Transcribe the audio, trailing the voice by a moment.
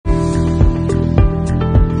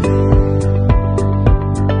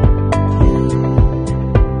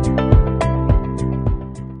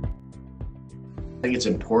it's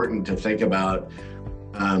important to think about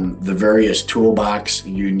the various toolbox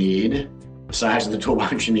you need, the size of the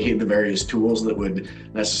toolbox you need, the various tools that would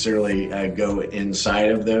necessarily go inside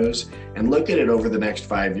of those, and look at it over the next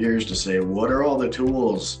 5 years to say, what are all the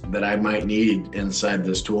tools that I might need inside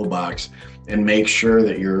this toolbox, and make sure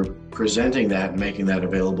that you're presenting that and making that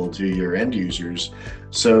available to your end users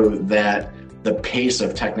so that the pace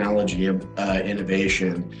of technology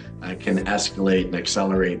innovation can escalate and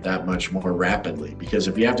accelerate that much more rapidly. Because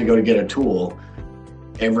if you have to go to get a tool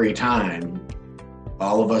every time,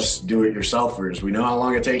 all of us do-it-yourselfers, we know how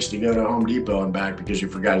long it takes to go to Home Depot and back because you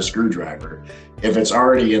forgot a screwdriver. If it's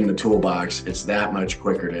already in the toolbox, it's that much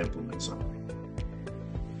quicker to implement something.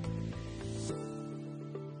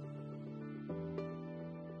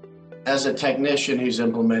 As a technician who's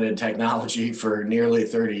implemented technology for nearly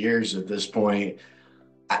 30 years at this point,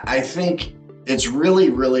 I think it's really,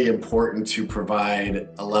 really important to provide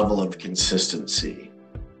a level of consistency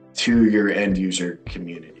to your end user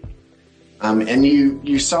community. And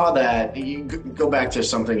you saw that. You go back to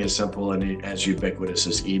something as simple and as ubiquitous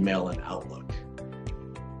as email and Outlook.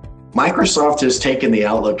 Microsoft has taken the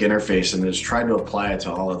Outlook interface and has tried to apply it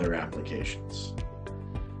to all other applications.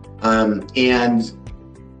 And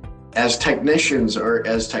as technicians or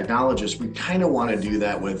as technologists, we kind of want to do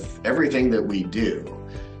that with everything that we do,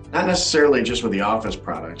 not necessarily just with the Office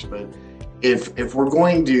products, but if we're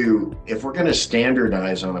going to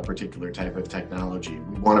standardize on a particular type of technology,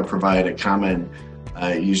 we want to provide a common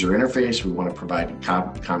user interface. We want to provide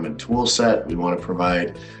a common tool set. We want to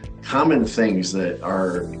provide common things that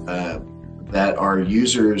our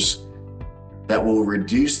users, that will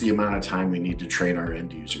reduce the amount of time we need to train our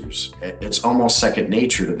end users. It's almost second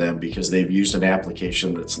nature to them because they've used an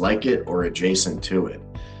application that's like it or adjacent to it.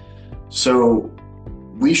 So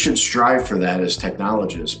we should strive for that as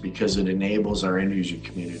technologists because it enables our end user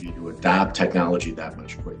community to adopt technology that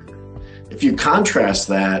much quicker. If you contrast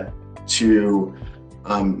that to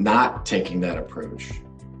not taking that approach,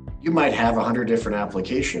 you might have 100 different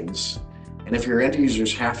applications, and if your end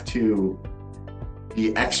users have to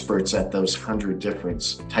be experts at those 100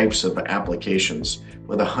 different types of applications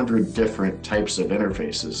with 100 different types of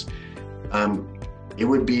interfaces, it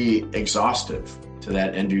would be exhaustive to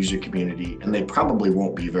that end user community, and they probably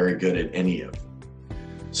won't be very good at any of them.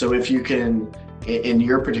 So if you can, in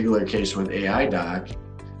your particular case with AI Doc,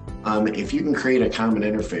 if you can create a common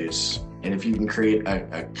interface, and if you can create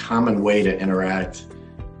a common way to interact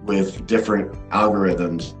with different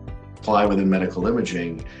algorithms apply within medical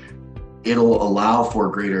imaging, it'll allow for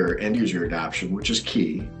greater end user adoption, which is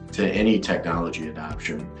key to any technology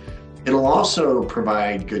adoption. It'll also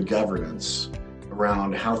provide good governance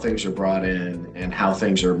around how things are brought in and how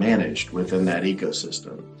things are managed within that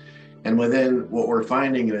ecosystem. And within what we're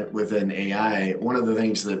finding that within AI, one of the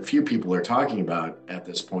things that few people are talking about at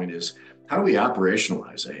this point is how do we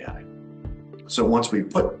operationalize AI? So once we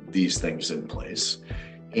put these things in place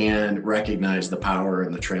and recognize the power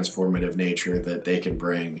and the transformative nature that they can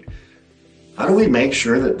bring, how do we make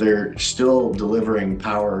sure that they're still delivering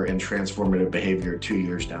power and transformative behavior 2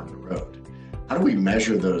 years down the road? How do we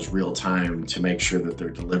measure those real time to make sure that they're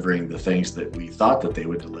delivering the things that we thought that they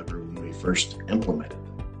would deliver when we first implemented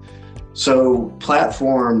them? So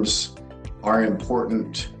platforms are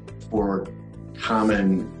important for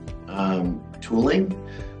common tooling.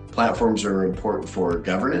 Platforms are important for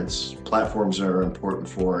governance. Platforms are important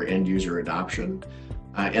for end user adoption.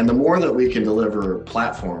 And the more that we can deliver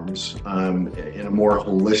platforms in a more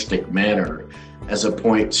holistic manner as a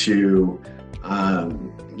point to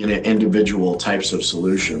individual types of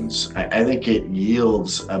solutions, I think it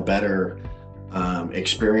yields a better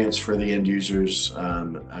experience for the end users,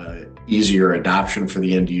 easier adoption for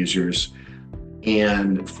the end users.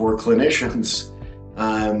 And for clinicians,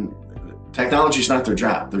 technology is not their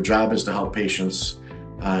job. Their job is to help patients.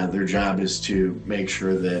 Their job is to make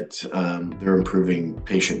sure that they're improving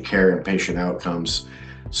patient care and patient outcomes.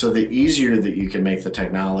 So the easier that you can make the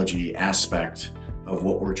technology aspect of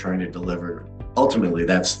what we're trying to deliver, ultimately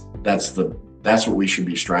that's what we should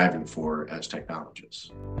be striving for as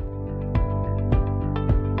technologists.